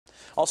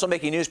Also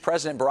making news,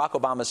 President Barack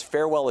Obama's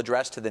farewell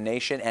address to the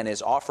nation and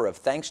his offer of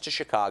thanks to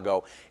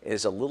Chicago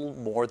is a little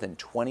more than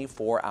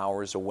 24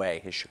 hours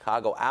away. His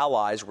Chicago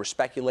allies were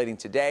speculating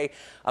today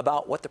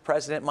about what the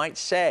president might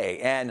say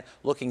and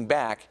looking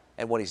back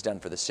at what he's done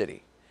for the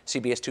city.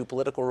 CBS 2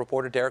 political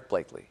reporter Derrick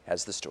Blakley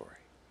has the story.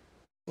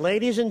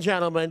 Ladies and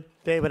gentlemen,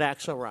 David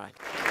Axelrod.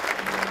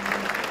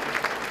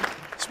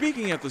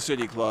 Speaking at the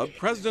City Club,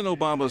 President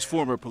Obama's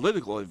former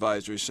political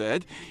advisor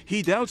said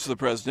he doubts the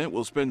president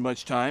will spend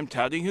much time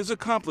touting his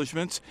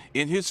accomplishments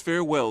in his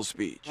farewell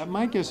speech.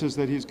 My guess is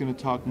that he's going to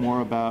talk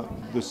more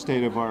about the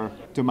state of our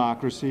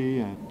democracy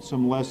and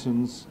some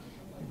lessons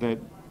that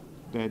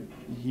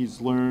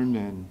he's learned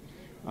and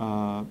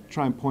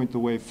try and point the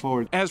way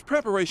forward. As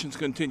preparations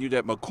continued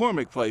at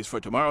McCormick Place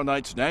for tomorrow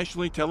night's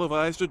nationally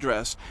televised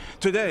address,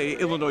 today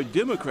Illinois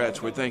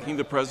Democrats were thanking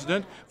the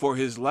president for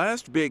his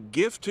last big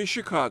gift to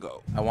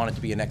Chicago. I want it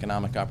to be an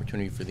economic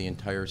opportunity for the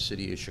entire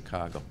city of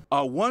Chicago.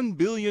 A $1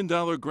 billion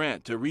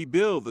grant to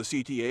rebuild the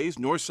CTA's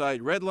North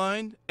Side Red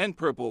Line and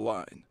Purple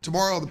Line.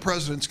 Tomorrow the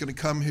president's going to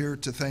come here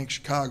to thank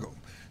Chicago.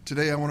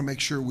 Today I want to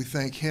make sure we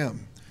thank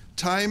him.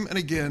 Time and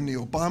again, the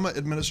Obama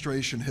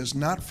administration has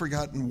not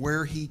forgotten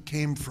where he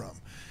came from,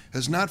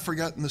 has not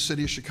forgotten the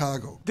city of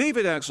Chicago.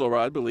 David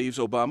Axelrod believes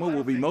Obama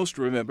will be most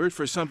remembered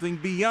for something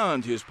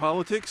beyond his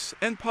politics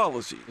and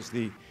policies.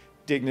 The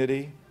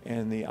dignity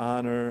and the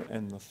honor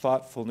and the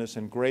thoughtfulness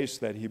and grace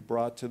that he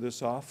brought to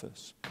this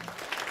office.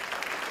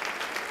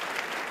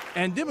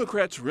 And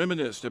Democrats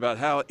reminisced about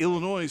how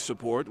Illinois'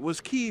 support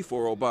was key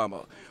for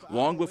Obama,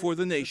 long before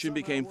the nation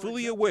became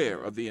fully aware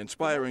of the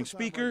inspiring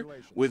speaker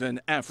with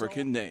an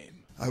African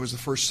name. I was the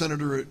first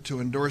senator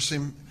to endorse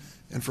him,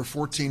 and for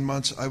 14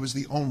 months I was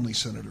the only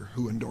senator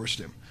who endorsed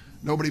him.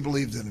 Nobody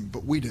believed in him,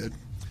 but we did,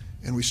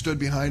 and we stood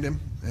behind him,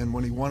 and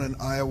when he won in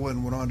Iowa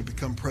and went on to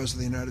become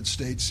president of the United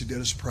States, he did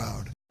us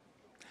proud.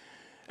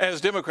 As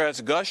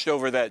Democrats gushed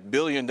over that $1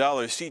 billion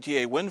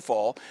CTA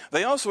windfall,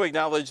 they also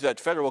acknowledged that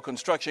federal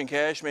construction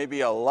cash may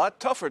be a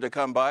lot tougher to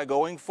come by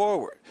going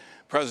forward.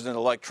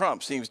 President-elect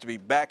Trump seems to be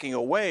backing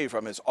away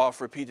from his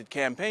oft-repeated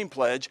campaign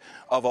pledge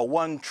of a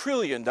 $1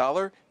 trillion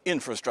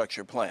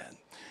infrastructure plan.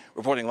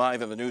 Reporting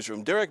live in the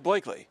newsroom, Derrick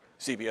Blakley,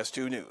 CBS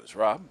 2 News.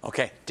 Rob?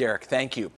 Okay, Derrick, thank you.